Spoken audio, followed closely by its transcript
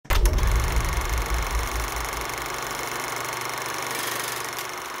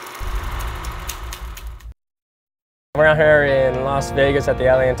We're out here in Las Vegas at the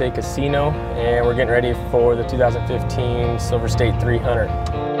Aliante Casino, and we're getting ready for the 2015 Silver State 300.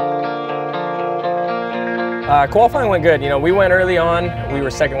 Qualifying went good. You know, we went early on. We were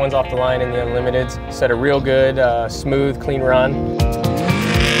second ones off the line in the Unlimiteds. Set a real good, smooth, clean run.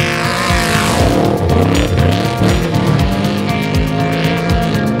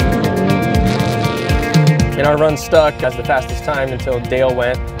 And our run stuck as the fastest time until Dale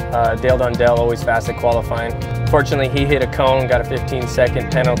went. Dale Dundell, always fast at qualifying. Fortunately, he hit a cone, got a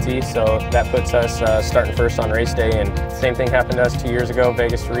 15-second penalty, so that puts us starting first on race day. And same thing happened to us 2 years ago,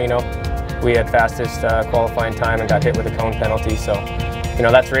 Vegas to Reno. We had fastest qualifying time and got hit with a cone penalty. So, you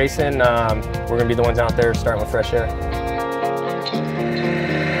know, that's racing. We're going to be the ones out there starting with fresh air.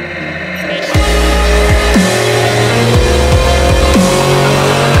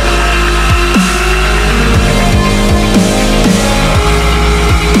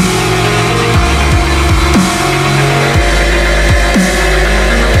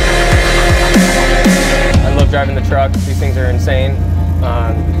 Driving the truck, these things are insane.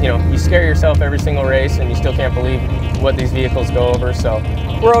 You know, you scare yourself every single race and you still can't believe what these vehicles go over. So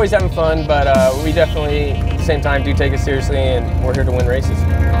we're always having fun, but we definitely at the same time do take it seriously, and we're here to win races.